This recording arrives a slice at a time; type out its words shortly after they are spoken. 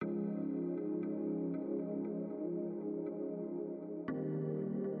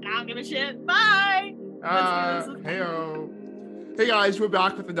don't give a shit. Bye. Let's do this. Heyo. Hey guys, we're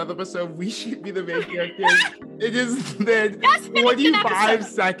back with another episode. We should be the main characters. It has been 45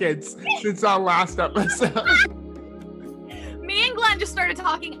 seconds since our last episode. Me and Glenn just started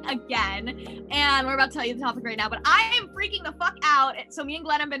talking again, and we're about to tell you the topic right now, but I am freaking the fuck out. So me and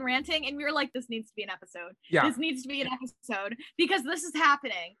Glenn have been ranting, and we were like, this needs to be an episode. Yeah. This needs to be an episode because this is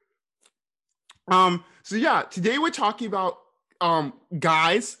happening. So yeah, today we're talking about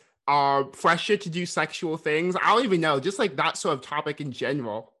guys are pressure to do sexual things. I don't even know, just like that sort of topic in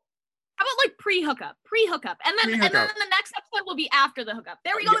general. How about like pre-hookup, and then the next episode will be after the hookup.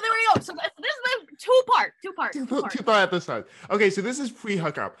 There we go. So this is a two-part episode. Okay, so this is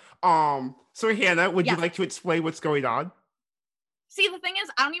pre-hookup. So Hannah, would you like to explain what's going on? See, the thing is,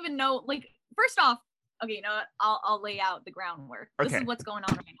 I don't even know. Like, first off, okay, you know what? I'll lay out the groundwork. Okay. This is what's going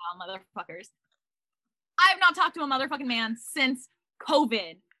on right now, motherfuckers. I have not talked to a motherfucking man since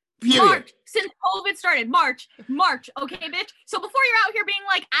COVID. March, since COVID started. March, okay, bitch? So before you're out here being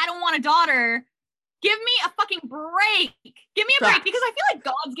like, I don't want a daughter, give me a fucking break. Give me a break, because I feel like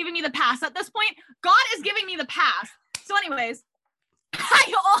God's giving me the pass at this point. God is giving me the pass. So anyways,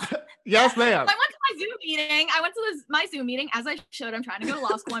 yes, ma'am. I went to my Zoom meeting. My Zoom meeting, as I should. I'm trying to go to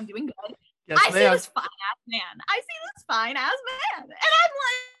law school. I'm doing good. Yes, I see this fine-ass man. And I'm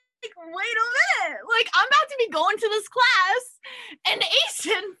like, wait a minute, like I'm about to be going to this class and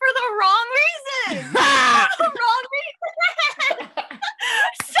acing for the wrong reason.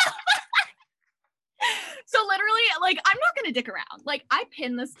 So literally, like, I'm not gonna dick around. Like, I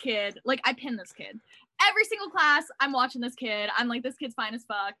pin this kid. Every single class, I'm watching this kid. I'm like, this kid's fine as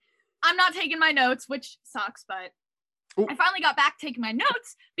fuck. I'm not taking my notes, which sucks, but ooh. I finally got back taking my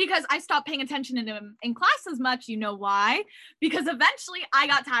notes because I stopped paying attention to him in class as much. You know why? Because eventually I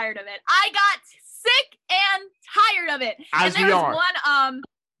got tired of it. I got sick and tired of it. As and there was one,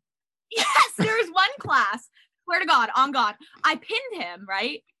 there was one class, swear to God, on God, I pinned him,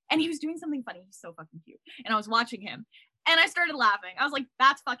 right? And he was doing something funny. He's so fucking cute. And I was watching him and I started laughing. I was like,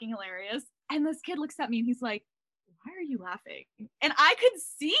 that's fucking hilarious. And this kid looks at me and he's like, why are you laughing? And I could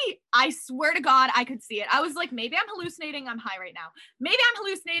see, I swear to God, I could see it. I was like, maybe I'm hallucinating. I'm high right now. Maybe I'm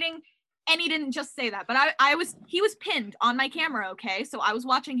hallucinating. And he didn't just say that, but he was pinned on my camera. Okay. So I was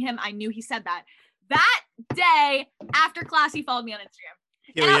watching him. I knew he said that. That day after class, he followed me on Instagram.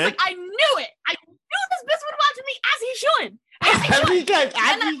 And I was like, I knew it. I knew this bitch would watch me as he should. As he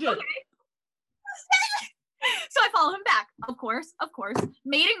should. So I follow him back. Of course.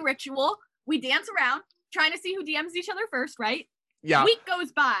 Mating ritual. We dance around, trying to see who DMs each other first, right? Yeah. Week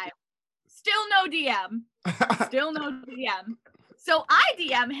goes by. Still no DM. So I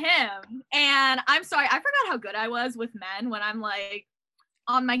DM him, and I'm sorry, I forgot how good I was with men when I'm like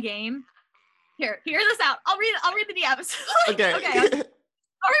on my game. Hear this out. I'll read the DMs. Okay. Are we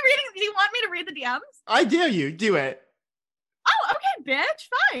reading? Do you want me to read the DMs? I dare you. Do it. Oh, okay, bitch.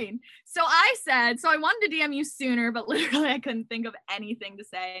 Fine. So I said, I wanted to DM you sooner, but literally I couldn't think of anything to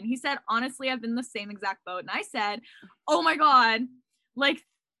say. And he said, honestly, I've been in the same exact boat. And I said, oh my God, like,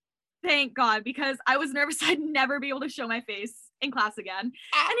 thank God, because I was nervous I'd never be able to show my face in class again. And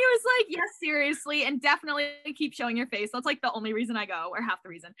he was like, yes, seriously, and definitely keep showing your face. That's like the only reason I go, or half the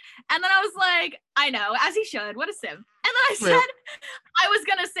reason. And then I was like, I know, as he should. What a sim. And then I said, I was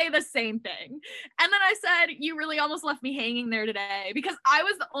gonna say the same thing. And then I said, you really almost left me hanging there today, because I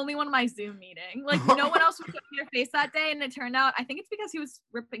was the only one in my Zoom meeting. Like, no one else was showing their face that day. And it turned out, I think it's because he was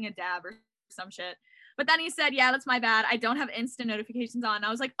ripping a dab or some shit. But then he said, yeah, that's my bad. I don't have instant notifications on. And I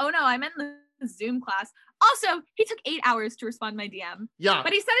was like, oh no, I'm in the Zoom class. Also, he took 8 hours to respond to my DM. Yeah.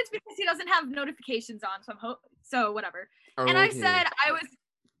 But he said it's because he doesn't have notifications on. So whatever. Okay. And I said, I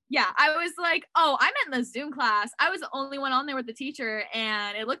was like, oh, I'm in the Zoom class. I was the only one on there with the teacher.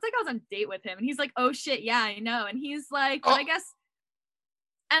 And it looked like I was on a date with him. And he's like, oh shit, yeah, I know. And he's like, but I guess.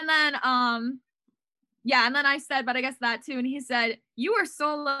 And then, and then I said, but I guess that too. And he said, you were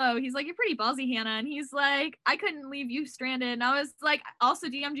solo. He's like, you're pretty ballsy, Hannah. And he's like, I couldn't leave you stranded. And I was like, also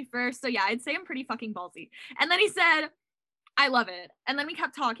DM'd you first. So yeah, I'd say I'm pretty fucking ballsy. And then he said, I love it. And then we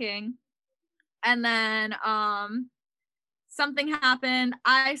kept talking. And then something happened.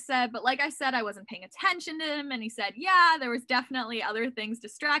 I said, but like I said, I wasn't paying attention to him. And he said, yeah, there was definitely other things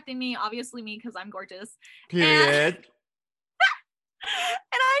distracting me. Obviously me, because I'm gorgeous. Period.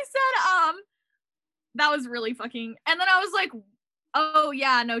 And I said, that was really fucking, and then I was like, oh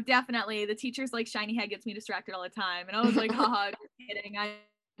yeah, no, definitely. The teacher's like shiny head gets me distracted all the time. And I was like, haha, you're kidding. I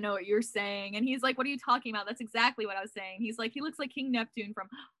know what you're saying. And he's like, what are you talking about? That's exactly what I was saying. He's like, he looks like King Neptune from,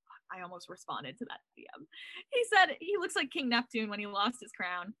 I almost responded to that DM. He said he looks like King Neptune when he lost his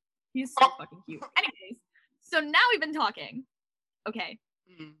crown. He's so fucking cute. Anyways, so now we've been talking. Okay.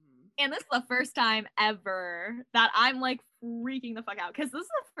 And this is the first time ever that I'm like freaking the fuck out. Because this is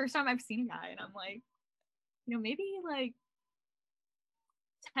the first time I've seen a guy and I'm like, you know, maybe like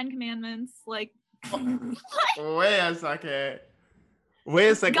 10 Commandments, like. Wait a second. Wait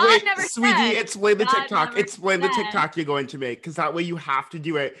a second. God Wait, never sweetie, said. explain the God TikTok. never Explain the said. TikTok you're going to make, because that way you have to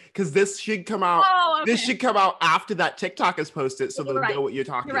do it. Because this should come out. Oh, okay. This should come out after that TikTok is posted, so You're they'll right. know what you're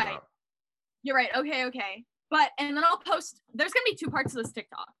talking You're right. about. You're right. Okay. But, and then I'll post, there's going to be 2 parts to this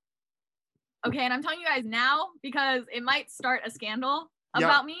TikTok. Okay, and I'm telling you guys now because it might start a scandal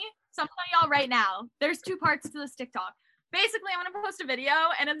about me. So I'm telling y'all right now, there's 2 parts to this TikTok. Basically, I'm gonna post a video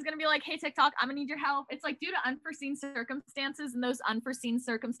and it's gonna be like, hey TikTok, I'm gonna need your help. It's like due to unforeseen circumstances, and those unforeseen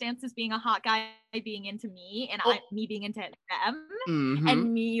circumstances being a hot guy being into me and me being into them,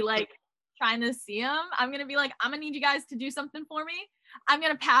 and me like trying to see him. I'm gonna be like, I'm gonna need you guys to do something for me. I'm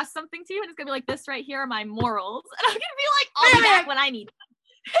gonna pass something to you, and it's gonna be like, this right here are my morals, and I'm gonna be like, I'll be back when I need them.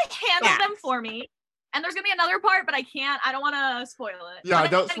 Handle them for me. And there's gonna be another part, but I don't want to spoil it. Yeah,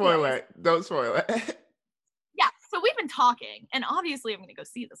 but don't spoil it. Don't spoil it. Yeah, so we've been talking, and obviously I'm gonna go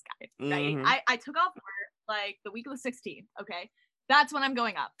see this guy, right? I took off work like the week of the 16th, okay? That's when I'm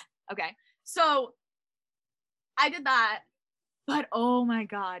going up, okay? So I did that, but oh my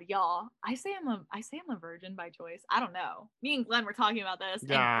god, y'all, I say I'm a virgin by choice. I don't know. Me and Glenn were talking about this,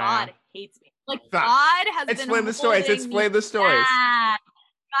 and God hates me. Like God has been explain the stories. Explain the stories.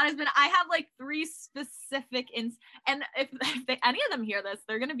 God has been, I have like 3 specific and if any of them hear this,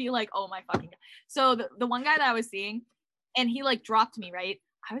 they're gonna be like, oh my fucking god. So the one guy that I was seeing, and he like dropped me, right?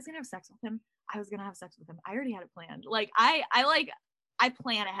 I was gonna have sex with him. I already had it planned. Like I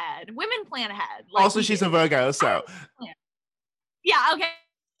plan ahead. Women plan ahead. Like, also, she's a Virgo, so yeah, okay.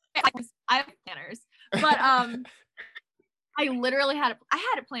 I have planners. But I literally had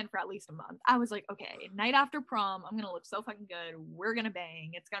it planned for at least a month. I was like, okay, night after prom, I'm gonna look so fucking good. We're gonna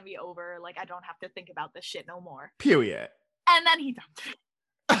bang. It's gonna be over. Like, I don't have to think about this shit no more. Period. And then he dumped me.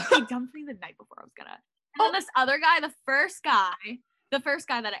 He dumped me the night before I was gonna. And then this other guy, the first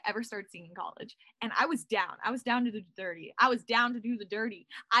guy that I ever started seeing in college, and I was down. I was down to do the dirty.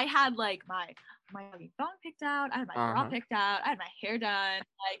 I had like my thong picked out. I had my bra picked out. I had my hair done.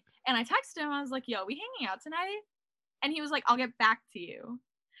 Like, and I texted him. I was like, yo, we hanging out tonight? And he was like, I'll get back to you.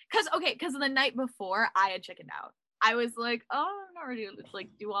 Because the night before, I had chickened out. I was like, oh, I'm not ready to like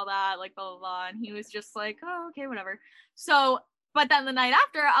do all that, like blah, blah, blah. And he was just like, oh, okay, whatever. So, but then the night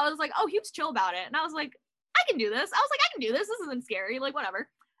after, I was like, oh, he was chill about it. And I was like, I can do this. This isn't scary, like whatever.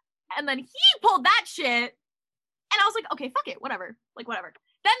 And then he pulled that shit. And I was like, okay, fuck it, whatever. Like, whatever.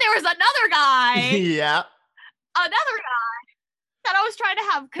 Then there was another guy. Yeah. Another guy that I was trying to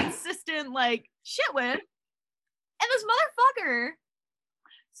have consistent, like, shit with. And this motherfucker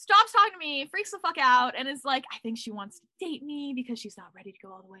stops talking to me, freaks the fuck out, and is like, I think she wants to date me because she's not ready to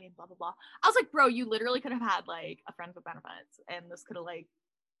go all the way and blah, blah, blah. I was like, bro, you literally could have had, like, a friend with benefits, and this could have, like,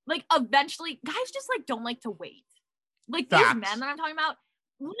 eventually, guys just, like, don't like to wait. Like, these men that I'm talking about,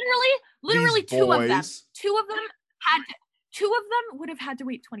 literally two of them would have had to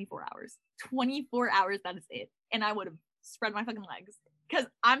wait 24 hours. 24 hours, that is it. And I would have spread my fucking legs. Because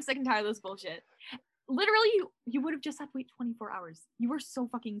I'm sick and tired of this bullshit. Literally, you would have just had to wait 24 hours. You were so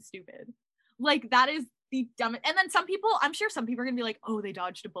fucking stupid. Like, that is the dumbest. And then I'm sure some people are gonna be like, oh, they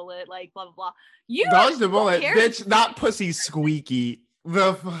dodged a bullet, like blah blah blah. You dodged a bullet, bitch. That pussy's squeaky.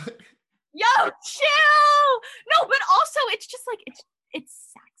 The fuck. Yo, chill. No, but also it's just like it's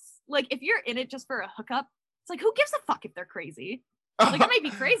sex. Like, if you're in it just for a hookup, it's like, who gives a fuck if they're crazy? Like, I might be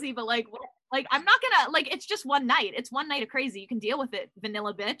crazy, but like I'm not gonna, like, it's just one night. It's one night of crazy. You can deal with it,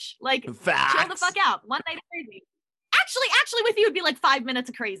 vanilla bitch. Like, chill the fuck out. One night of crazy. Actually, with you would be like 5 minutes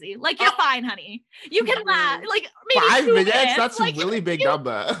of crazy. Like, you're fine, honey. You can laugh. Like, maybe 5 2 minutes. minutes. That's like, a really big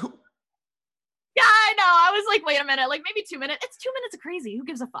number. Yeah, I know. I was like, wait a minute. Like, maybe 2 minutes. It's 2 minutes of crazy. Who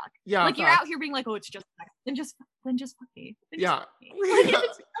gives a fuck? Yeah. Like, you're out here being like, oh, it's just sex. Then just fuck me. Yeah. Like, if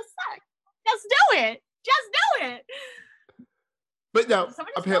it's just sex, just do it. Just do it. But no,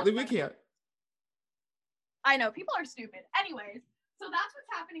 apparently we can't. I know, people are stupid. Anyways, so that's what's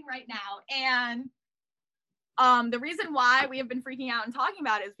happening right now. And the reason why we have been freaking out and talking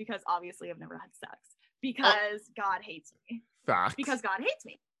about it is because obviously I've never had sex. Because God hates me. Facts. Because God hates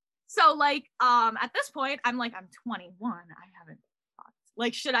me. So like, at this point, I'm 21. I haven't fucked.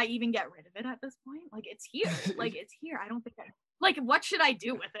 Like, should I even get rid of it at this point? Like, it's here. Like, it's here. I don't think like, what should I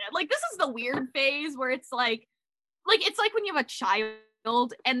do with it? Like, this is the weird phase where it's like it's like when you have a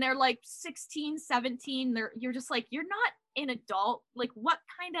child and they're like 16, 17, you're just like, you're not an adult. Like, what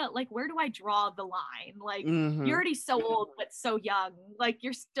kind of, like, where do I draw the line? Like, you're already so old but so young. Like,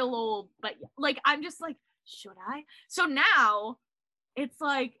 you're still old, but like, I'm just like, should I? So now it's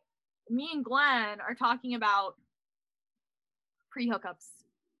like, me and Glenn are talking about pre-hookups,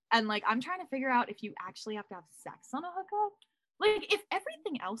 and like I'm trying to figure out if you actually have to have sex on a hookup. Like, if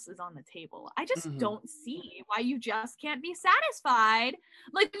everything else is on the table, I just don't see why you just can't be satisfied.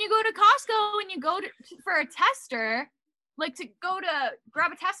 Like, when you go to Costco and you go for a tester, like to go to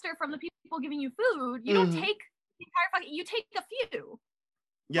grab a tester from the people giving you food, you don't take the entire you take a few.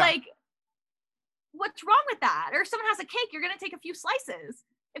 Yeah. Like, what's wrong with that? Or if someone has a cake, you're going to take a few slices.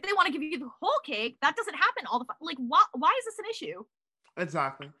 If they want to give you the whole cake, that doesn't happen all the time. Like, why is this an issue?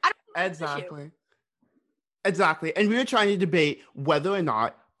 Exactly. Exactly. And we were trying to debate whether or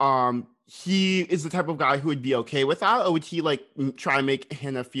not he is the type of guy who would be okay with that, or would he like try and make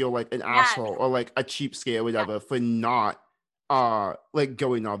Hannah feel like an asshole or like a cheapskate or whatever for not like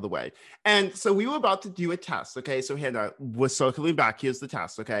going all the way. And so we were about to do a test. Okay, so Hannah, we're circling back. Here's the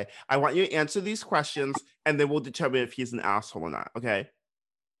test. Okay, I want you to answer these questions and then we'll determine if he's an asshole or not. Okay.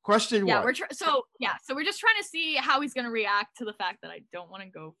 Question one. So we're just trying to see how he's gonna react to the fact that I don't want to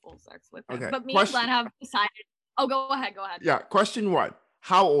go full sex with him. Okay. But me and Glenn have decided. Oh, go ahead. Yeah. Question one.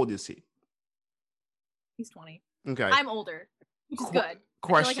 How old is he? He's 20. Okay. I'm older, which is good.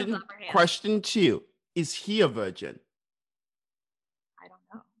 Question two. Is he a virgin? I don't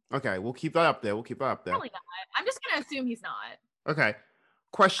know. Okay, we'll keep that up there. Probably not. I'm just gonna assume he's not. Okay.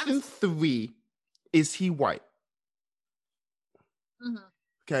 Question three. Is he white?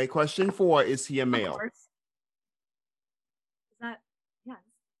 Okay, question four, is he a male? Is that, yes.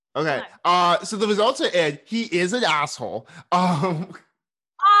 Okay, so the results are in. He is an asshole. Oh,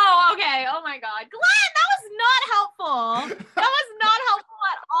 okay. Oh my God. Glenn, that was not helpful. That was not helpful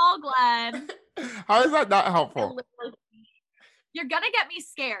at all, Glenn. How is that not helpful? You're gonna get me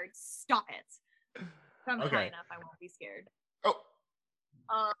scared. Stop it. If I'm high enough, I won't be scared. Oh.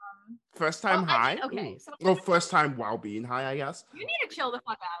 First time high? Okay. So first time while being high, I guess. You need to chill the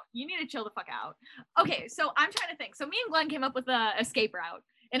fuck out. Okay, so I'm trying to think. So me and Glenn came up with an escape route.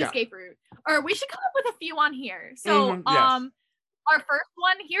 Or we should come up with a few on here. So yes. Our first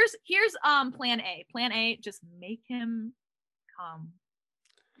one, here's plan A. Plan A, just make him come.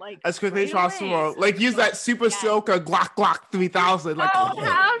 Like as quickly as possible. Like use that super soaker Glock 3000. Like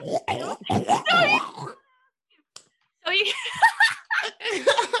so you you need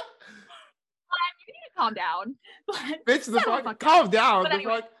to calm down. Bitch, the fuck, calm down.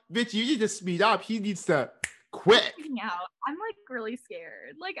 Anyway, bitch, you need to speed up. He needs to quit. Out. I'm like really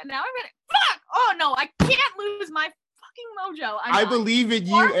scared. Like now I'm gonna fuck. Oh no, I can't lose my fucking mojo. I believe in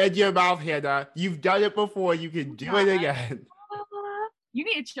you and your mouth, Hannah. You've done it before. You can do it again. You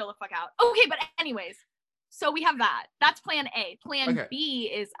need to chill the fuck out. Okay, but anyways, so we have that. That's plan A. Plan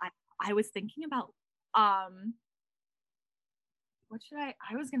B is I was thinking about what should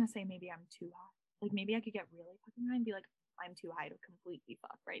I was gonna say maybe I'm too high. Like maybe I could get really fucking high and be like, I'm too high to completely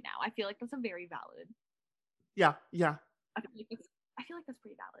fuck right now. I feel like that's a very valid. Yeah. I feel like that's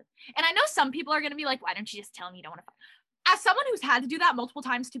pretty valid. And I know some people are gonna be like, why don't you just tell me you don't want to fuck? As someone who's had to do that multiple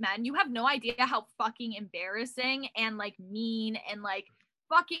times to men, you have no idea how fucking embarrassing and like mean and like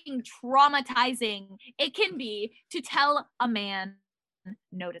fucking traumatizing it can be to tell a man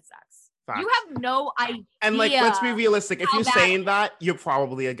no to sex. Facts. You have no idea. And like, let's be realistic. If you're saying that, you're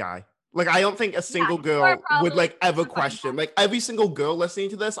probably a guy. Like, I don't think a single girl would like ever question. Like, every single girl listening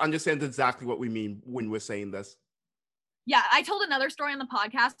to this understands exactly what we mean when we're saying this. Yeah, I told another story on the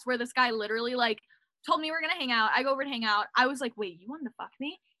podcast where this guy literally like told me we're gonna hang out. I go over to hang out. I was like, wait, you wanted to fuck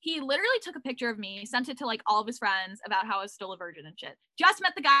me? He literally took a picture of me, sent it to like all of his friends about how I was still a virgin and shit. Just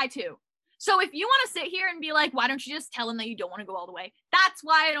met the guy too. So if you want to sit here and be like, why don't you just tell him that you don't want to go all the way? That's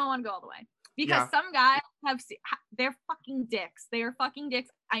why I don't want to go all the way. Because some guys they're fucking dicks. They are fucking dicks.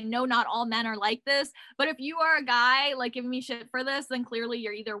 I know not all men are like this, but if you are a guy like giving me shit for this, then clearly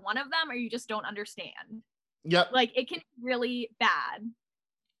you're either one of them or you just don't understand. Yep. Like it can be really bad.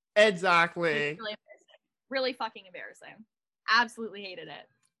 Exactly. Really fucking embarrassing. Absolutely hated it.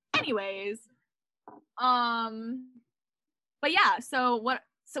 Anyways, but yeah, so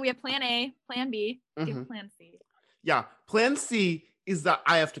we have plan A, plan B, give plan C. Yeah, plan C is that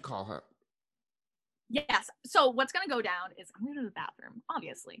I have to call her. Yes. So what's going to go down is I'm going to go to the bathroom,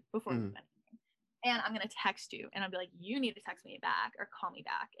 obviously, before we do anything. And I'm going to text you and I'll be like, you need to text me back or call me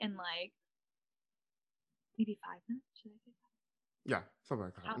back in like maybe 5 minutes. Should I say that? Yeah, something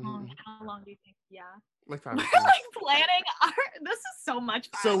like that. How long do you think? Yeah. Like 5 minutes. We're like planning this is so much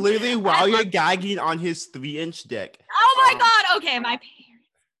fun. So literally while you're gagging on his 3-inch dick. Oh my God. Okay. My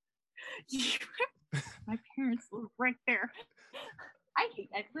parents live right there. I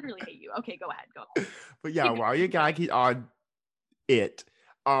literally hate you. Okay, go ahead. But yeah, while you're gagging on it,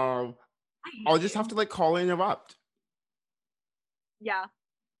 I'll just have to like call and interrupt. Yeah.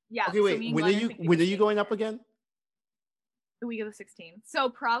 Yeah. Okay, so wait. me and When are Glenn you thinking when the are you same going day. up again? The week of the 16th. So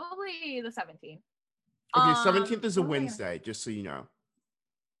probably the 17th. Okay, 17th is a What was I gonna Wednesday, just so you know.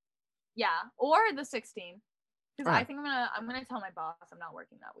 Yeah, or the 16th. Because All I right. think I'm gonna tell my boss I'm not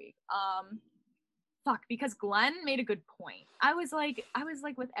working that week. Fuck, because Glenn made a good point. I was like,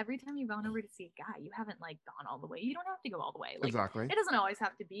 with every time you've gone over to see a guy, you haven't like gone all the way. You don't have to go all the way. Like Exactly. it doesn't always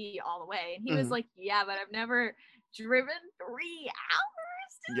have to be all the way. And he was Mhm. like, yeah, but I've never driven 3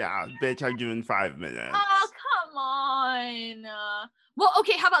 hours. Yeah, bitch, I'm doing 5 minutes. Oh, come on. Well,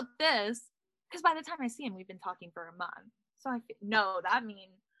 okay, how about this? Because by the time I see him, we've been talking for a month. So no, that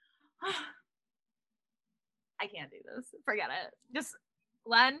means I can't do this. Forget it. Just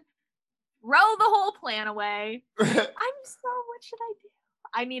Glenn, throw the whole plan away. What should I do?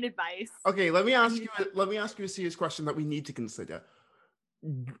 I need advice. Okay, let me ask you a serious question that we need to consider.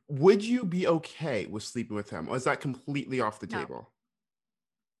 Would you be okay with sleeping with him, or is that completely off the No. table?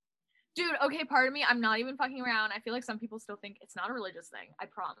 Dude, okay, part of me, I'm not even fucking around. I feel like some people still think it's not a religious thing. I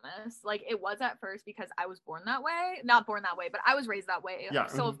promise. Like, it was at first because I was born that way. Not born that way, but I was raised that way. Yeah.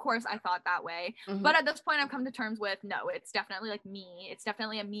 So, of course, I thought that way. Mhm. But at this point, I've come to terms with, no, it's definitely like me. It's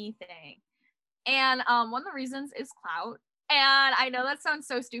definitely a me thing. And one of the reasons is clout. And I know that sounds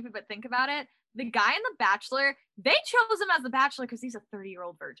so stupid, but think about it. The guy in The Bachelor, they chose him as the Bachelor because he's a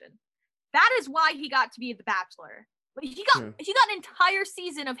 30-year-old virgin. That is why he got to be the Bachelor. But he got an entire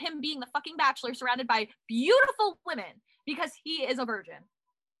season of him being the fucking Bachelor surrounded by beautiful women because he is a virgin.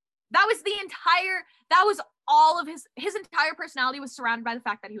 That was all of his entire personality was surrounded by the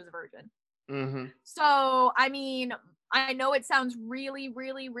fact that he was a virgin. Mm-hmm. So, I mean, I know it sounds really,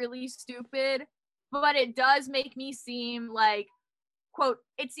 really, really stupid, but it does make me seem like, quote,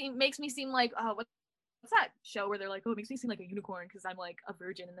 makes me seem like, oh, what's that show where they're like, oh, it makes me seem like a unicorn because I'm like a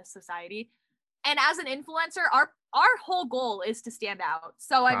virgin in this society. And as an influencer, our whole goal is to stand out.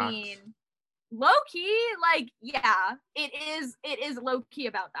 So Facts. I mean, low key, like, yeah, it is low key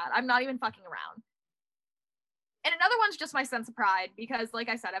about that. I'm not even fucking around. And another one's just my sense of pride because, like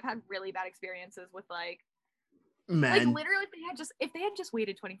I said, I've had really bad experiences with like Men. like literally if they had just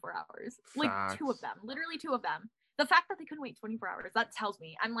waited 24 hours, like Facts. literally two of them. The fact that they couldn't wait 24 hours, that tells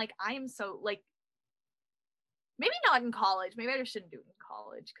me I'm like, I am so like, maybe not in college. Maybe I just shouldn't do it in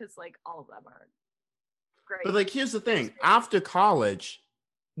college because like all of them are great. But like, here's the thing: after college,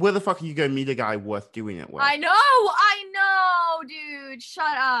 where the fuck are you gonna meet a guy worth doing it with? I know, dude.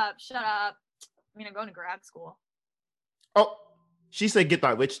 Shut up. I mean, I'm going to grad school. Oh, she said, "Get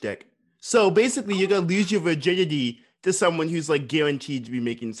that rich dick." So basically, you're gonna lose your virginity to someone who's like guaranteed to be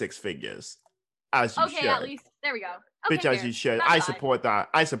making 6 figures, as you should. Okay, at least there we go. Okay, Bitch, as you should. That's I fine. support that.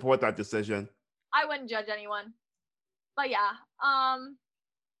 I support that decision. I wouldn't judge anyone. But yeah, I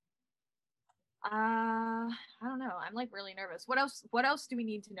don't know. I'm like really nervous. What else do we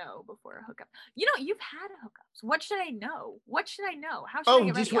need to know before a hookup? You know, you've had hookups. What should I know? How should I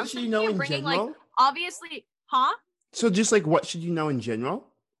get ready? Just what should you know in general? Like, obviously, huh? So just like, what should you know in general?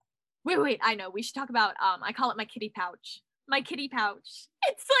 Wait, I know. We should talk about I call it my kitty pouch. My kitty pouch.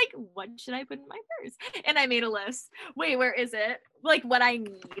 It's like, what should I put in my purse? And I made a list. Wait, where is it? Like what I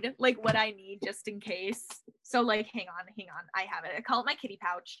need just in case. So like, hang on. I have it. I call it my kitty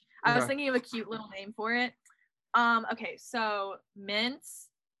pouch. I was thinking of a cute little name for it. Okay, so mints,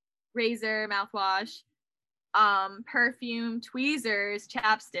 razor, mouthwash, perfume, tweezers,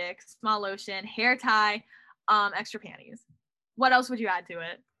 chapstick, small lotion, hair tie, extra panties. What else would you add to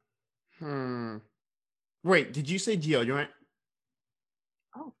it? Wait, did you say deodorant?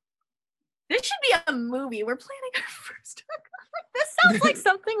 Oh, this should be a movie. We're planning our first hookup. This sounds like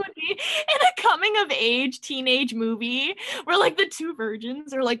something would be in a coming of age teenage movie where like the two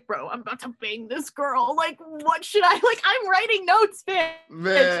virgins are like, bro, I'm about to bang this girl. Like, what should I like? I'm writing notes, bitch. I'm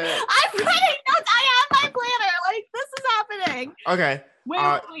writing notes. I have my planner. Like, this is happening. Okay.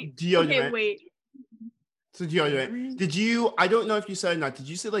 Wait. Deodorant. Okay, wait. So deodorant. Did you? I don't know if you said it or not. Did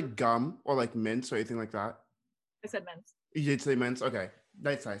you say like gum or like mints or anything like that? I said mints. You did say mints. Okay,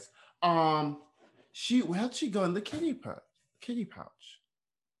 that's nice. Where'd she go in the kitty pouch?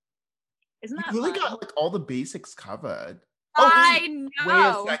 Isn't that you really fun? got like all the basics covered? I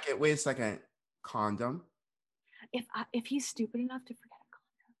know. Wait a second. Condom. If he's stupid enough to forget a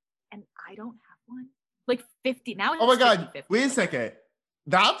condom and I don't have one, like 50 now. Oh my god! 50. Wait a second.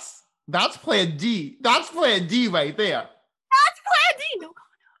 That's plan D. That's plan D right there. That's plan D. No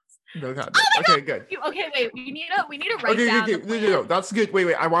condoms. No condoms. Oh Okay, good. Okay, wait. We need to write down. Okay. No. That's good.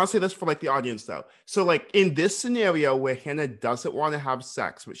 Wait. I want to say this for like the audience though. So like in this scenario where Hannah doesn't want to have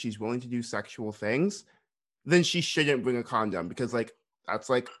sex, but she's willing to do sexual things, then she shouldn't bring a condom because like that's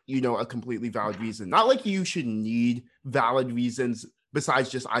like, a completely valid reason. Not like you should need valid reasons besides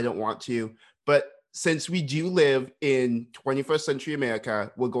just I don't want to. But since we do live in 21st century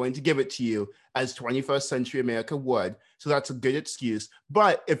America, we're going to give it to you as 21st century America would. So that's a good excuse.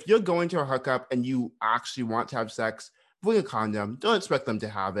 But if you're going to a hookup and you actually want to have sex, bring a condom. Don't expect them to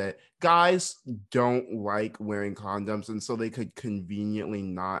have it. Guys don't like wearing condoms, and so they could conveniently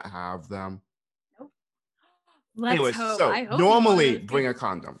not have them. Nope. Let's Anyways, hope. so I hope normally bring a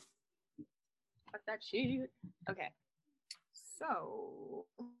condom. Fuck that shit. Okay. So,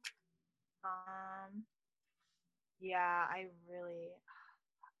 yeah, I'm really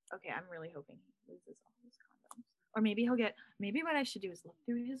hoping he loses all his condoms. Or maybe maybe what I should do is look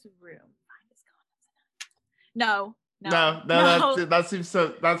through his room, find his condoms. No. That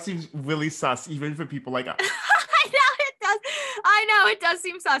seems really sus, even for people like us. I know it does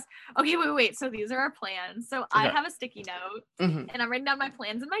seem sus. Okay, wait. So these are our plans. So I have a sticky note and I'm writing down my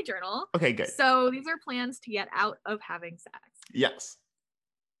plans in my journal. Okay, good. So these are plans to get out of having sex. Yes.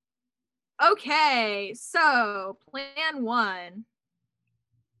 Okay, so plan 1.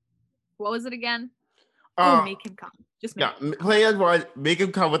 What was it again? Make him come. Just make him come. Plan 1, make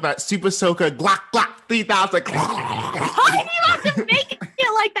him come with that Super Soaker Glock 3000. Why do you have to make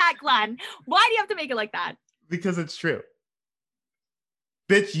it like that, Glenn? Why do you have to make it like that? Because it's true.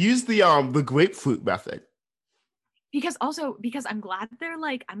 Bitch, use the grapefruit method. Because I'm glad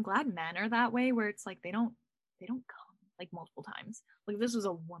men are that way, where it's like they don't come like multiple times. Like if this was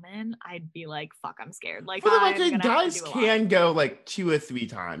a woman, I'd be like, fuck, I'm scared. Like, guys can go like 2 or 3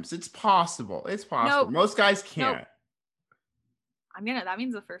 times. It's possible. Nope. Most guys can't. Nope. That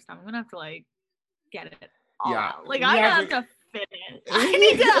means the first time I'm gonna have to like get it all out. Like I'm gonna have to finish. I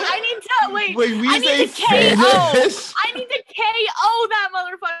need to wait. I need to KO. I need to KO that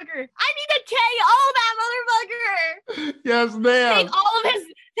motherfucker. I need to KO that motherfucker. Yes, ma'am. Take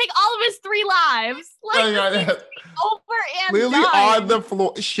all of his 3 lives. Like over and literally done. on the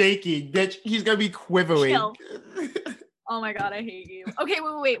floor, shaking. Bitch, he's gonna be quivering. Chill. Oh my god, I hate you. Okay,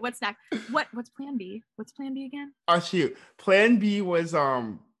 wait. What's next? What's plan B? What's plan B again? Oh shoot. Plan B was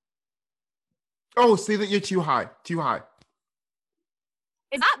say that you're too high. Too high.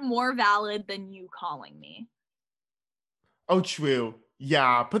 Is that more valid than you calling me? Oh, true.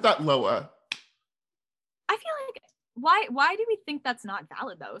 Yeah, put that lower. I feel like why do we think that's not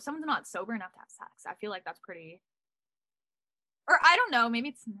valid though? If someone's not sober enough to have sex, I feel like that's pretty. Or I don't know, maybe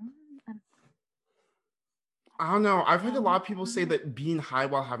it's. I don't know. I've heard a lot of people say that being high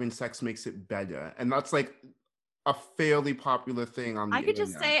while having sex makes it better, and that's like a fairly popular thing on the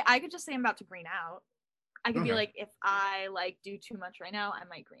internet. I could just say I'm about to green out. I could be like, if I like do too much right now, I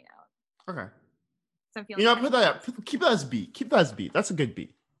might green out. Okay. So I'm feeling. Put that up. Keep that as B. Keep that as B. That's a good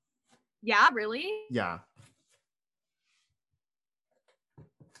B. Yeah, really? Yeah.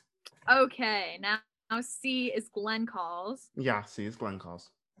 Okay, now C is Glenn calls. Yeah, C is Glenn calls.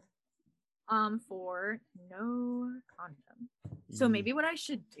 For no condom. So maybe what I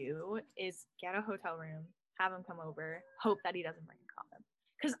should do is get a hotel room, have him come over, hope that he doesn't bring a condom.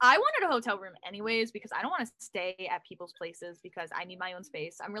 Because I wanted a hotel room anyways, because I don't want to stay at people's places because I need my own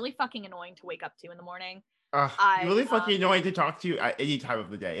space. I'm really fucking annoying to wake up to in the morning. You're really fucking annoying to talk to at any time of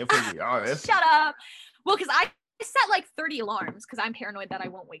the day, if we're being honest. Shut up. Well, because I set like 30 alarms because I'm paranoid that I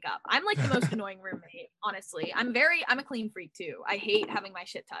won't wake up. I'm like the most annoying roommate, honestly. I'm a clean freak too. I hate having my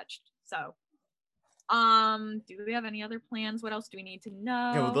shit touched. So, do we have any other plans? What else do we need to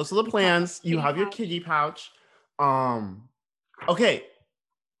know? Yeah, well, those are the plans. You have your kitty pouch. Okay.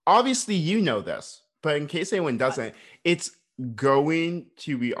 Obviously, you know this, but in case anyone doesn't, it's going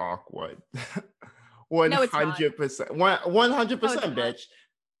to be awkward. 100%. 100%, bitch.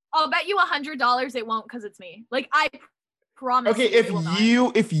 I'll bet you $100 it won't because it's me. Like I promise. Okay, if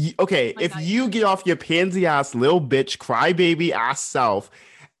you get off your pansy ass little bitch crybaby ass self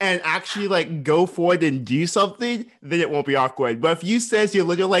and actually like go forward and do something, then it won't be awkward. But if you says you're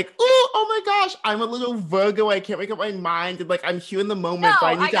literally like, oh my gosh, I'm a little Virgo, I can't make up my mind, and like I'm here in the moment,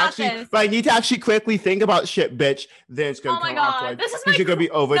 but I need to actually quickly think about shit, bitch, then it's gonna become awkward. You're gonna be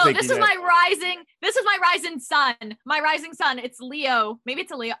overthinking. No, this is my rising sun. My rising sun. It's Leo. Maybe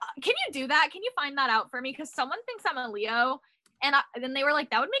it's a Leo. Can you do that? Can you find that out for me? Because someone thinks I'm a Leo, and then they were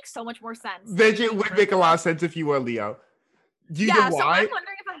like, that would make so much more sense. Bitch, it would make a lot of sense if you were a Leo. Do you know why? So I'm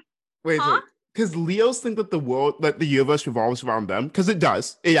wondering if Wait. Because Leos think that the universe revolves around them. Because it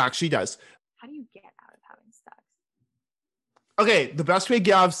does. It actually does. How do you get out of having sex? Okay, the best way to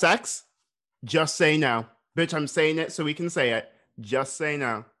get out of sex, just say no. Bitch, I'm saying it so we can say it. Just say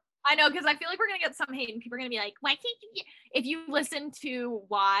no. I know, because I feel like we're going to get some hate and people are going to be like, why can't you? If you listen to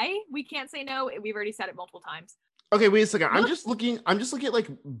why we can't say no, we've already said it multiple times. Okay, wait a second. I'm just looking at like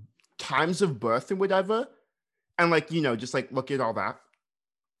times of birth and whatever. and like, you know, just like look at all that.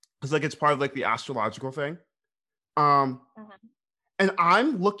 Because like it's part of like the astrological thing. And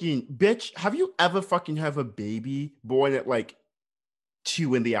I'm looking, bitch, have you ever fucking have a baby born at like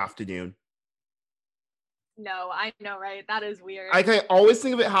 2 p.m? No, I know, right? That is weird. Like I always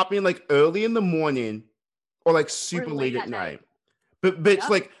think of it happening like early in the morning or like super Or late late at at night. night. But bitch,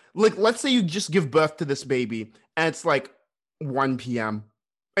 Yep. like let's say you just give birth to this baby and it's like 1 p.m.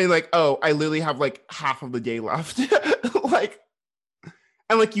 And you're like, oh, I literally have like half of the day left. Like,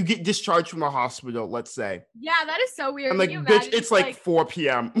 and like you get discharged from the hospital, let's say. Yeah, that is so weird. And Can like, you bitch, imagine? it's like 4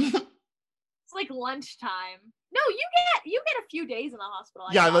 p.m. It's like lunchtime. No, you get a few days in the hospital.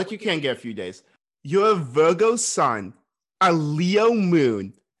 Yeah, like you can get a few days. You're a Virgo sun, a Leo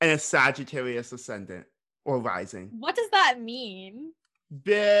moon, and a Sagittarius ascendant or rising. What does that mean?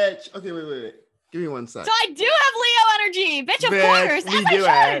 Bitch. Okay, wait. Give me 1 sec. So I do have Leo energy, bitch. Of course, we as I do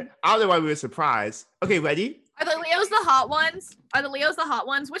should. it. I don't know why we were surprised. Okay, ready? Are the Leos the hot ones? Are the Leos the hot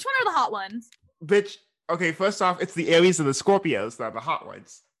ones? Which one are the hot ones? Bitch. Okay, first off, it's the Aries and the Scorpios that are the hot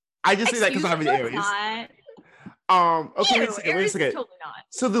ones. I just say that because I have an Aries. Okay, wait a second. Totally not.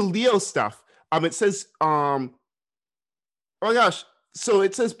 So the Leo stuff. It says, oh my gosh. So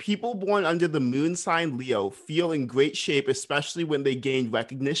it says people born under the moon sign Leo feel in great shape, especially when they gain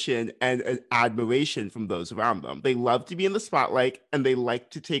recognition and admiration from those around them. They love to be in the spotlight and they like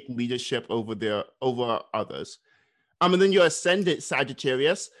to take leadership over others. And then your ascendant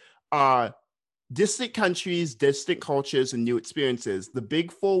Sagittarius, distant countries, distant cultures, and new experiences. The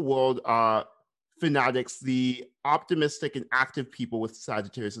big full world fanatics, the optimistic and active people with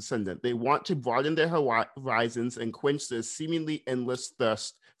Sagittarius ascendant. They want to broaden their horizons and quench their seemingly endless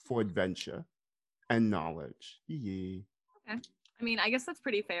thirst for adventure and knowledge. Yeah. Okay. I mean, I guess that's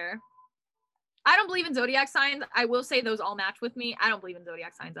pretty fair. I don't believe in zodiac signs. I will say those all match with me. I don't believe in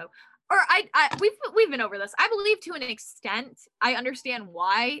zodiac signs though. Or we've been over this. I believe to an extent. I understand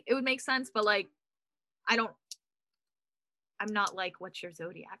why it would make sense, but like I'm not like, what's your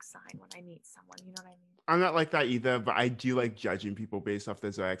zodiac sign when I meet someone? You know what I mean? I'm not like that either, but I do like judging people based off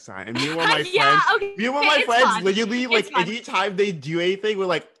their zodiac sign. And me and one of my friends, literally, like anytime they do anything, we're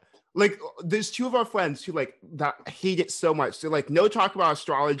like there's 2 of our friends who like that hate it so much. They're like, no talk about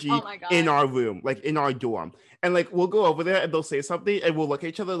astrology in our room, like in our dorm. And like we'll go over there and they'll say something and we'll look at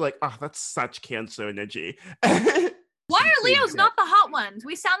each other like, oh, that's such Cancer energy. Why are Leos not the hot ones?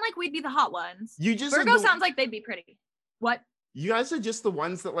 We sound like we'd be the hot ones. Virgo sounds like they'd be pretty. What? You guys are just the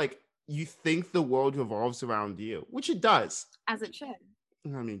ones that like you think the world revolves around you, which it does. As it should. I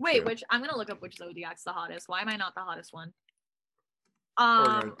mean, wait, I'm gonna look up which zodiac's the hottest. Why am I not the hottest one?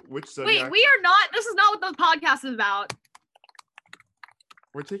 Which zodiac? Wait, we are not. This is not what the podcast is about.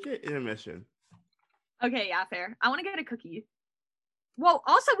 We're taking intermission. Okay, yeah, fair. I want to get a cookie. Whoa,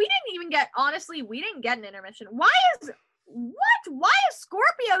 also, we didn't get an intermission. Why is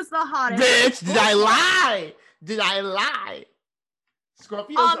Scorpios the hottest? Bitch, did I lie?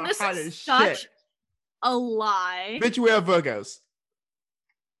 Scorpios are hot as shit. A lie. Bitch, we are Virgos.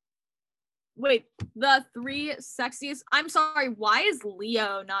 Wait, the 3 sexiest. I'm sorry, why is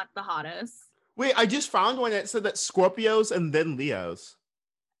Leo not the hottest? Wait, I just found one that said that Scorpios and then Leos.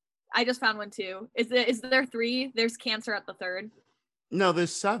 I just found one too. Is there 3? There's Cancer at the 3rd. No,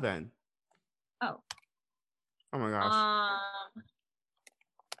 there's 7. Oh my gosh.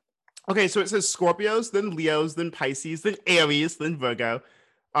 Okay, so it says Scorpios, then Leos, then Pisces, then Aries, then Virgo,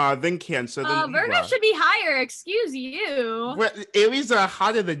 then Cancer, then Libra. Virgo should be higher. Excuse you. Aries are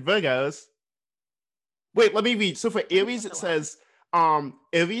hotter than Virgos. Wait, let me read. So for Aries, it says,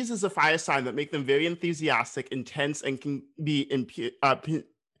 Aries is a fire sign that make them very enthusiastic, intense, and can be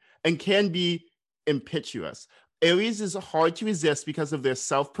impetuous. Aries is hard to resist because of their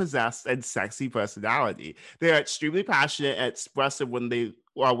self-possessed and sexy personality. They are extremely passionate and expressive when they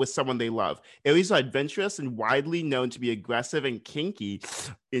are with someone they love. Aries are adventurous and widely known to be aggressive and kinky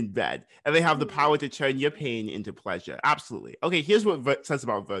in bed. And they have the power to turn your pain into pleasure. Absolutely. Okay, here's what it says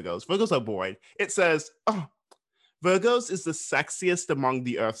about Virgos. Virgos are boring. It says, Virgos is the sexiest among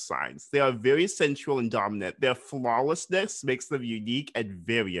the earth signs. They are very sensual and dominant. Their flawlessness makes them unique and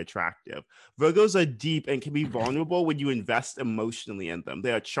very attractive. Virgos are deep and can be vulnerable when you invest emotionally in them.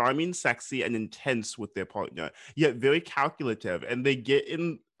 They are charming, sexy, and intense with their partner, yet very calculative, and they get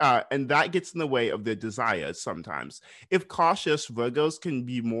in and that gets in the way of their desires sometimes. If cautious, Virgos can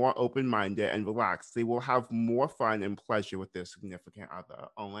be more open-minded and relaxed. They will have more fun and pleasure with their significant other.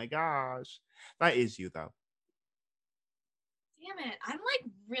 Oh my gosh. That is you though. Damn it. I'm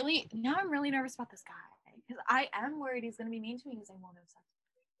really nervous about this guy because I am worried he's going to be mean to me because I won't have sex.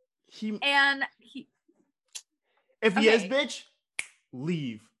 If he is, bitch,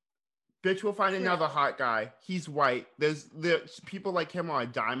 leave. Bitch, we'll find another hot guy. He's white. There's people like him are a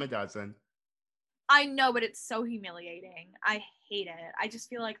dime a dozen. I know, but it's so humiliating. I hate it. I just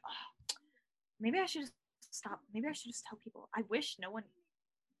feel like, oh, maybe I should just stop. Maybe I should just tell people. I wish no one.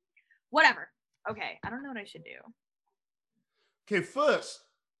 Whatever. Okay, I don't know what I should do. Okay, first,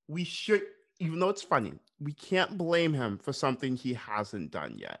 we should, even though it's funny, we can't blame him for something he hasn't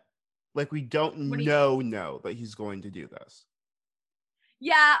done yet. Like, we don't know that he's going to do this.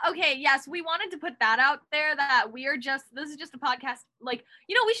 Yeah, okay, yes, we wanted to put that out there that this is just a podcast, like,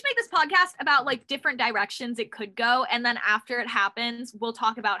 we should make this podcast about, like, different directions it could go, and then after it happens, we'll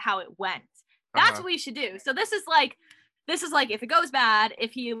talk about how it went. That's what we should do. So this is like, if it goes bad,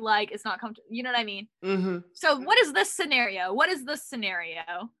 if he, like, is not comfortable, you know what I mean? Mm-hmm. So what is this scenario?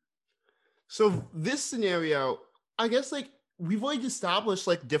 So this scenario, I guess, like, we've already established,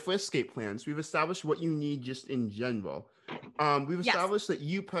 like, different escape plans. We've established what you need just in general. We've established that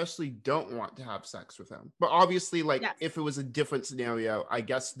you personally don't want to have sex with him. But obviously, like, if it was a different scenario, I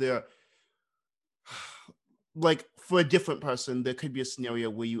guess like, for a different person, there could be a scenario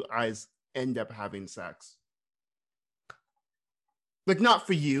where you guys end up having sex. Like, not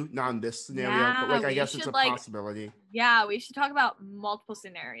for you, not in this scenario, but, like, I guess it's a possibility. Yeah, we should talk about multiple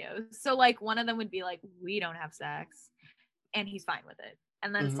scenarios. So, like, one of them would be, like, we don't have sex, and he's fine with it.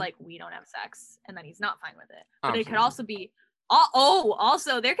 And then it's like, we don't have sex, and then he's not fine with it. But it could also be,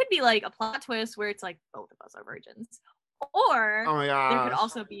 also, there could be, like, a plot twist where it's like, both of us are virgins. Or there could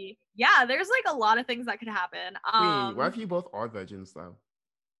also be, there's, like, a lot of things that could happen. Wait, what if you both are virgins, though?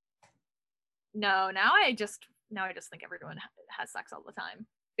 No, now I just think everyone has sex all the time.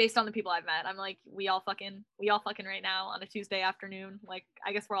 Based on the people I've met, I'm like, we all fucking right now on a Tuesday afternoon. Like,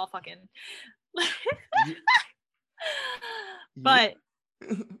 I guess we're all fucking. But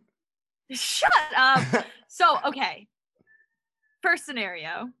shut up. So, okay. First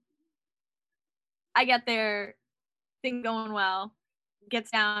scenario. I get there, thing going well,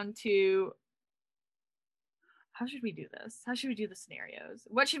 gets down to, how should we do this? How should we do the scenarios?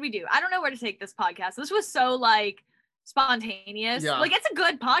 What should we do? I don't know where to take this podcast. This was so, like, spontaneous. Yeah. Like, it's a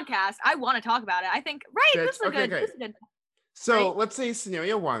good podcast. I want to talk about it. I think, this is a good. So let's say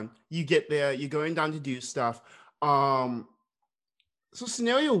scenario one, you get there, you're going down to do stuff. So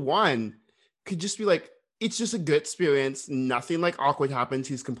scenario one could just be like, it's just a good experience. Nothing like awkward happens.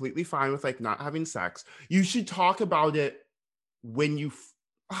 He's completely fine with, like, not having sex. You should talk about it when you.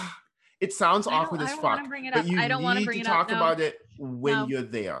 It sounds awkward as fuck. But you need to talk about it when you're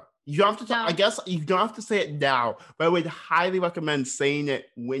there. You have to. I guess you don't have to say it now, but I would highly recommend saying it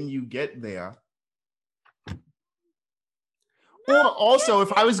when you get there. Or also,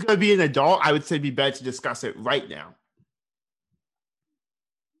 if I was going to be an adult, I would say it'd be better to discuss it right now.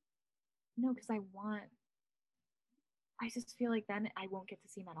 No, because I just feel like then I won't get to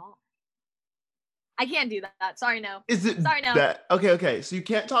see him at all. I can't do that. Sorry, no. Sorry, no. Okay. So you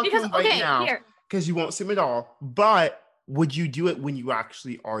can't talk to him right now because you won't see him at all. But would you do it when you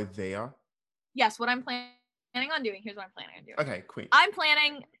actually are there? Yes, what I'm planning on doing. Here's what I'm planning on doing. Okay, queen. I'm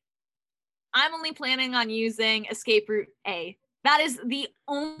only planning on using escape route A. That is the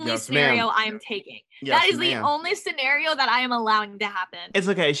only scenario I am taking. That is the only scenario that I am allowing to happen. It's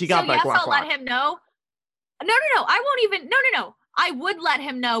okay. She got back. I'll let him know. No. I won't even. No. I would let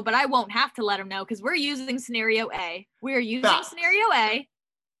him know, but I won't have to let him know because we're using scenario A. We are using scenario A,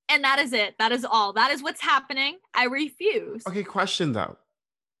 and that is it. That is all. That is what's happening. I refuse. Okay, question though.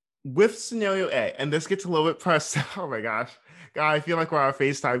 With scenario A, and this gets a little bit personal. Oh my gosh. God, I feel like we're on a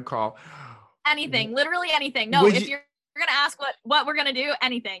FaceTime call. Anything. Literally anything. No, if you're going to ask what we're going to do,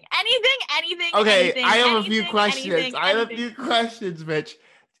 anything. Okay, I have a few questions. I have a few questions, Mitch.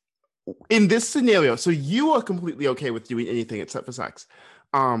 In this scenario, so you are completely okay with doing anything except for sex.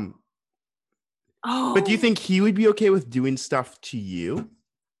 But do you think he would be okay with doing stuff to you?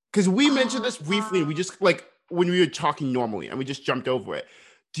 Because we mentioned this briefly, we just, like, when we were talking normally, and we just jumped over it.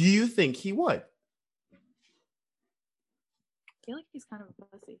 Do you think he would? I feel like he's kind of a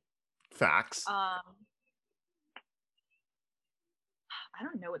pussy. Facts. I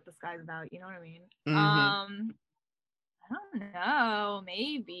don't know what this guy's about. You know what I mean? Mm-hmm. I don't know.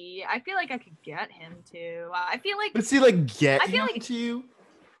 Maybe. I feel like I could get him to. I feel like. Let's see, like, get him to you.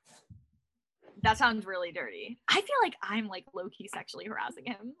 That sounds really dirty. I feel like I'm, like, low-key sexually harassing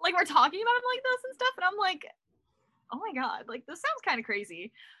him. Like, we're talking about him like this and stuff, and I'm like, oh my god, like, this sounds kind of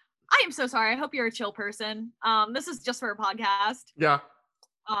crazy. I am so sorry. I hope you're a chill person. This is just for a podcast. Yeah.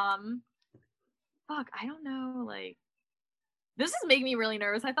 Fuck, I don't know, like, this is making me really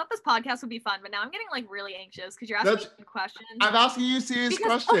nervous. I thought this podcast would be fun, but now I'm getting, like, really anxious because you're asking me questions. I'm asking you serious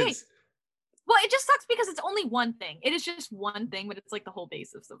questions. Okay. Well, it just sucks because it's only one thing. It is just one thing, but it's like the whole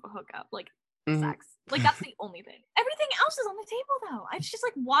basis of a hookup, like sex. Like that's the only thing. Everything else is on the table though. It's just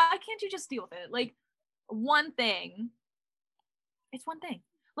like, why can't you just deal with it? Like one thing. It's one thing.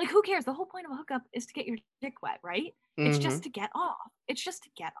 Like who cares? The whole point of a hookup is to get your dick wet, right? It's just to get off. It's just to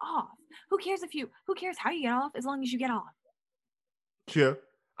get off. Who cares how you get off as long as you get off? True.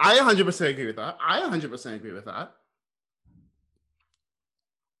 I 100% agree with that. I 100% agree with that.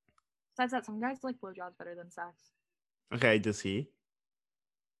 Besides that, some guys like blowjobs better than sex. Okay, does he?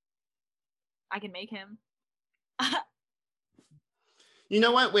 I can make him. You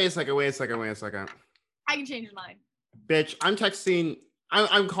know what? Wait a second. I can change his mind. Bitch,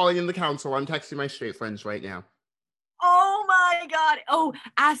 I'm calling in the council. I'm texting my straight friends right now. Oh my God. Oh,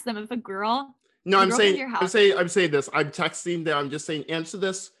 ask them if a girl. No, I'm saying this. I'm texting them. I'm just saying, answer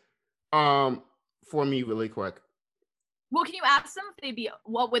this for me really quick. Well, can you ask them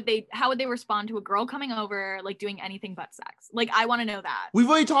if how would they respond to a girl coming over, like doing anything but sex? Like, I want to know that. We've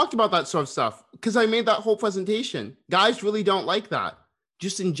already talked about that sort of stuff because I made that whole presentation. Guys really don't like that.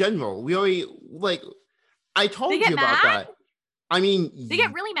 Just in general. We already, like, I told you about that. I mean, they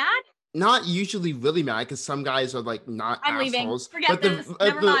get really mad? Not usually really mad because some guys are like not I'm assholes. leaving. Forget this.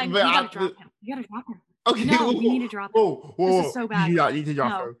 Never mind. You gotta drop him. You gotta drop him. Okay. No, you need to drop him. This is so bad. You do not need to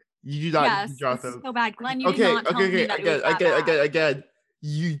drop him. You do not need to drop him. This is so bad. Glenn, you did not tell me that it was that bad. Again.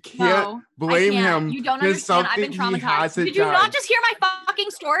 You can't blame him. You don't understand. I've been traumatized. Did you not just hear my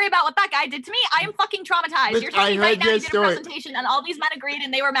fucking story about what that guy did to me? I am fucking traumatized. But you're telling me right now you did a presentation and all these men agreed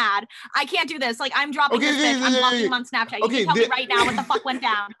and they were mad. I can't do this. Like, I'm dropping this bitch. I'm blocking him on Snapchat. You can tell me right now what the fuck went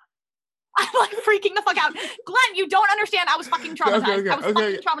down. I'm like freaking the fuck out. Glenn, you don't understand. I was fucking traumatized. I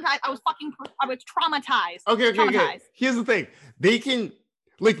was fucking traumatized. I was traumatized. Okay. Here's the thing. They can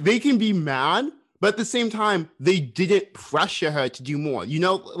be mad, but at the same time, they didn't pressure her to do more. You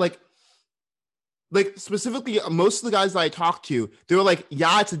know, like specifically, most of the guys that I talked to, they were like,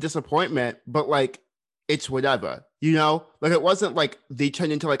 yeah, it's a disappointment, but like, it's whatever. You know, like it wasn't like they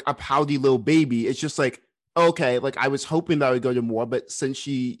turned into like a pouty little baby. It's just like, okay, like I was hoping that I would go to more, but since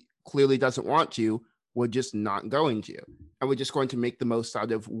she clearly doesn't want to, we're just not going to. And we're just going to make the most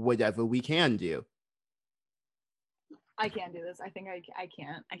out of whatever we can do. I can't do this. I think I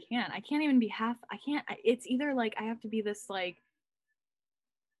can't. I can't even be half. I can't. It's either like I have to be this like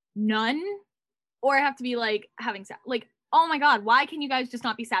nun, or I have to be like having sex. Like, oh my God, why can you guys just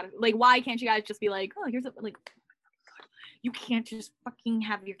not be satisfied? Like, why can't you guys just be like, oh, here's a like. You can't just fucking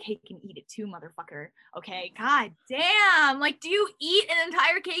have your cake and eat it too, motherfucker. Okay? God damn. Like, do you eat an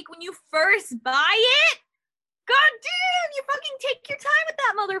entire cake when you first buy it? God damn, you fucking take your time with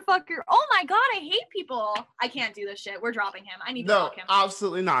that motherfucker. Oh my God, I hate people. I can't do this shit. We're dropping him. I need to block him. No,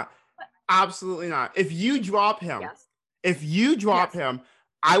 absolutely not. Absolutely not. If you drop him, him,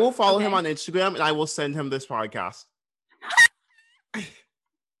 I will follow him on Instagram and I will send him this podcast.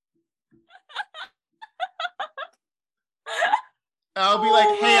 I'll be like,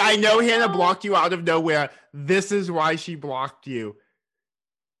 hey, I know Hannah blocked you out of nowhere. This is why she blocked you.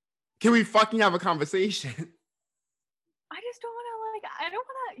 Can we fucking have a conversation? I just don't want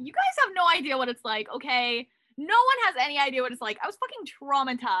to, you guys have no idea what it's like, okay? No one has any idea what it's like. I was fucking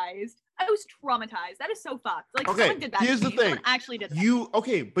traumatized. That is so fucked. Like, okay, someone did that here's to the me. thing. Someone actually did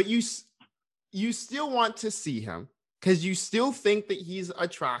that. But you still want to see him because you still think that he's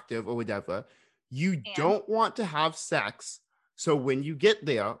attractive or whatever. You don't want to have sex. So when you get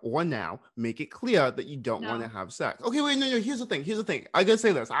there or now, make it clear that you don't want to have sex. Okay, wait, no. Here's the thing. I gotta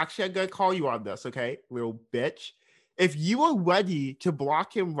say this. Actually, I gotta call you on this, okay? Little bitch. If you are ready to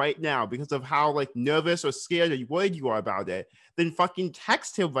block him right now because of how like nervous or scared or worried you are about it, then fucking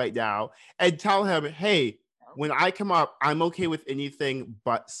text him right now and tell him, hey, when I come up, I'm okay with anything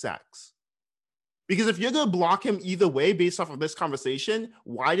but sex. Because if you're gonna block him either way based off of this conversation,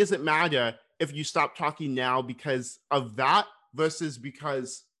 why does it matter if you stop talking now because of that versus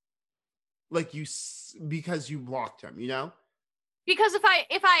because you blocked him, you know? Because if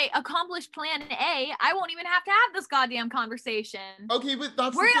I accomplish plan A, I won't even have to have this goddamn conversation. Okay, but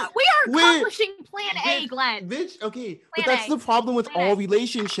that's we are accomplishing plan A, Glenn. Bitch, okay, but that's the problem with all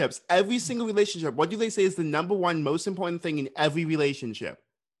relationships. Every single relationship. What do they say is the number one most important thing in every relationship?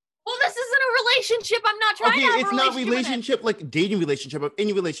 Well, this isn't a relationship. I'm not trying to have it's not relationship like dating relationship of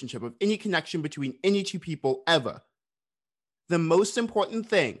any connection between any two people ever. The most important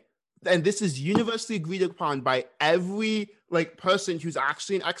thing, and this is universally agreed upon by every like person who's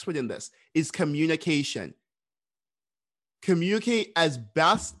actually an expert in this, is communication. Communicate as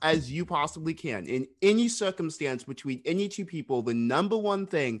best as you possibly can in any circumstance between any two people. The number one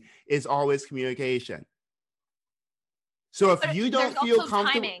thing is always communication. So if But you don't there's feel also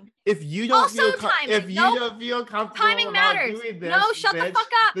comfortable, timing. if you don't Also feel timing. if you Nope. don't feel comfortable Timing about matters. doing this, No, shut the bitch, fuck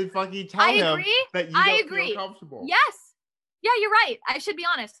up. then fucking tell I him agree. that you don't feel comfortable. Yes. Yeah, you're right. I should be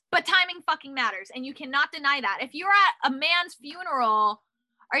honest. But timing fucking matters. And you cannot deny that. If you're at a man's funeral,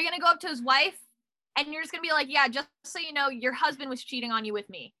 are you going to go up to his wife and you're just going to be like, yeah, just so you know, your husband was cheating on you with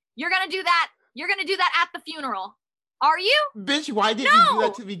me. You're going to do that. You're going to do that at the funeral. Are you? Bitch, why didn't you do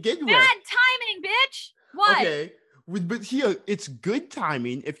that to begin with? Bad timing, bitch. What? Okay. But here, it's good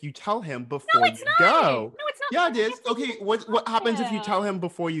timing if you tell him before No, it's you not. go. No, it's not. Yeah, it is. Okay, what happens if you tell him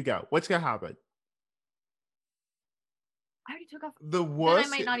before you go? What's gonna happen? I already took off. The Then worst. I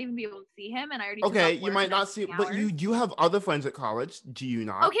might not even be able to see him, and I already. Okay, took off you might not see, but you do have other friends at college, do you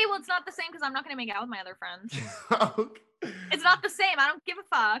not? Okay, well, it's not the same because I'm not gonna make out with my other friends. Okay. It's not the same. I don't give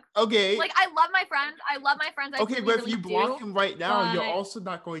a fuck. Okay. Like, I love my friends. I okay, really, but if really you block do, him right now, you're but- also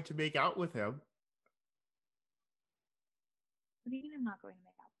not going to make out with him. What do you mean I'm not going to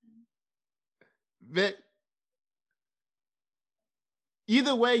make out with him? But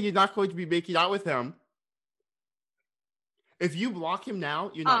either way, you're not going to be making out with him. If you block him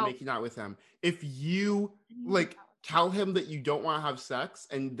now, you're not making out with him. If you like tell him that you don't want to have sex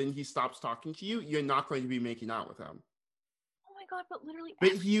and then he stops talking to you, you're not going to be making out with him. Oh my god, but literally.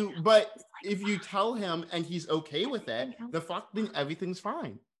 But if you tell him and he's okay with it, then everything's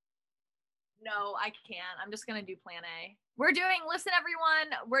fine. No, I can't. I'm just gonna do plan A. Listen,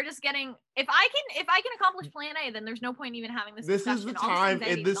 everyone, we're just getting, if I can accomplish plan A, then there's no point even having this discussion. This is the time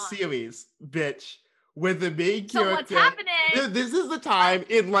in this series, bitch, where the main character. So what's happening? This is the time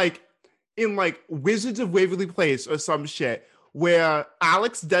in like Wizards of Waverly Place or some shit where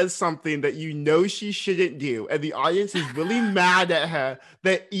Alex does something that you know she shouldn't do, and the audience is really mad at her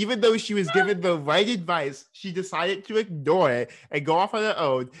that even though she was given the right advice, she decided to ignore it and go off on her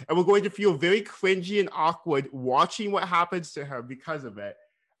own, and we're going to feel very cringy and awkward watching what happens to her because of it.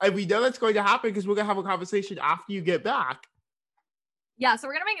 And we know that's going to happen because we're going to have a conversation after you get back. Yeah, so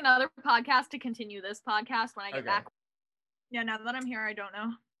we're going to make another podcast to continue this podcast when I get back. Yeah, now that I'm here, I don't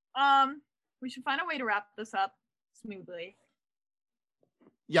know. We should find a way to wrap this up smoothly.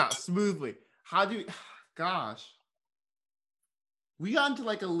 Yeah, smoothly. Gosh. We got into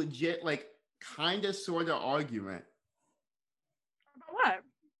like a legit, like, kind of sort of argument. About what?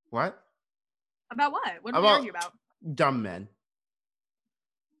 What? About what? What did we argue about? Dumb men.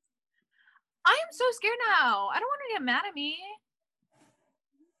 I am so scared now. I don't want to get mad at me.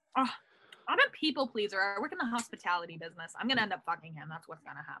 Oh, I'm a people pleaser. I work in the hospitality business. I'm gonna end up fucking him. That's what's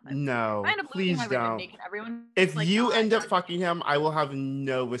gonna happen. No, please don't. If you end up fucking him, I will have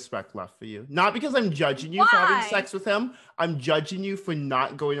no respect left for you. Not because I'm judging you for having sex with him. I'm judging you for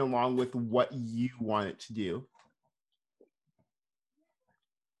not going along with what you want it to do.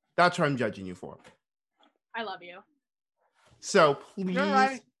 That's what I'm judging you for. I love you. So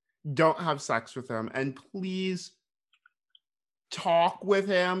please don't have sex with him, and please talk with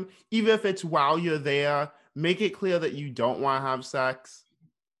him, even if it's while you're there. Make it clear that you don't want to have sex.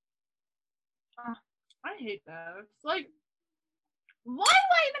 I hate that. It's like, why do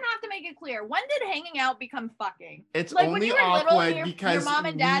I even have to make it clear? When did hanging out become fucking? It's like, only awkward because your mom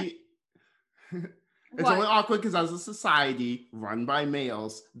and dad. It's only awkward because as a society run by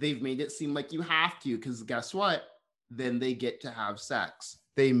males, they've made it seem like you have to, because guess what? Then they get to have sex.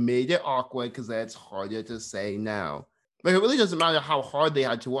 They made it awkward because it's harder to say no. Like, it really doesn't matter how hard they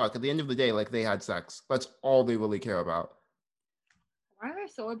had to work. At the end of the day, like, they had sex. That's all they really care about. Why are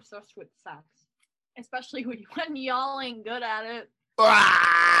they so obsessed with sex? Especially when y'all ain't good at it.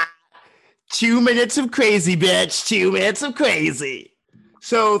 2 minutes of crazy, bitch. 2 minutes of crazy.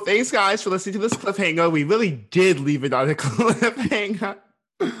 So thanks, guys, for listening to this cliffhanger. We really did leave it on a cliffhanger.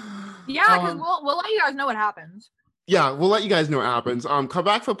 Yeah, because we'll let you guys know what happens. Yeah, we'll let you guys know what happens. Come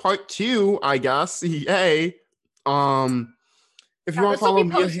back for part 2, I guess. Yay. If you want to follow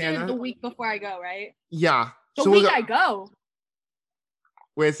me and Hannah, the week before I go, right? Yeah. The week I go.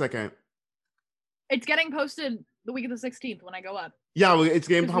 Wait a second. It's getting posted the week of the 16th when I go up. Yeah, it's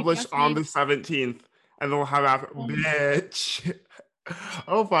getting published on the 17th, and they'll have after. Bitch.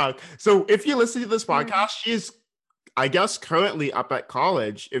 Oh fuck. So if you listen to this podcast, she's, I guess, currently up at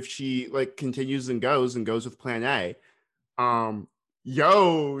college. If she like continues and goes with Plan A.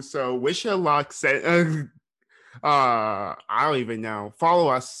 So wish her luck. I don't even know. Follow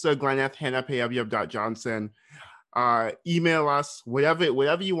us, Sir Glenneth, Hannah, email us,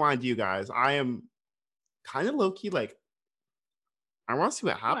 whatever you want to do, guys. I am kind of low-key, like, I want to see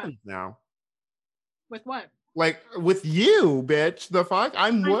what happens now. With what? Like, with you, bitch. The fuck?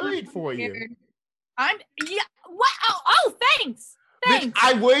 I'm worried for you. What? Oh, thanks. Bitch, Thanks.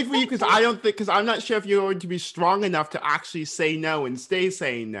 I worried for you because I'm not sure if you're going to be strong enough to actually say no and stay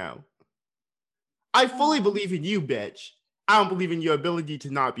saying no. I fully believe in you, bitch. I don't believe in your ability to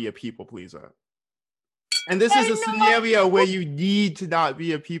not be a people pleaser. And this is a scenario where you need to not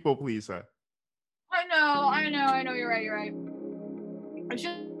be a people pleaser. I know. You're right. It's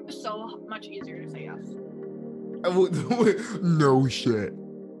just so much easier to say yes. No shit.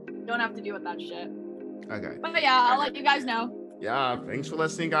 Don't have to deal with that shit. Okay. But yeah, I'll let you guys know. Yeah, thanks for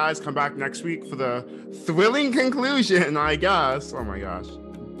listening, guys. Come back next week for the thrilling conclusion, I guess. Oh my gosh.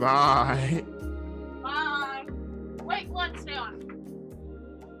 Bye. Bye. Wait, stay on.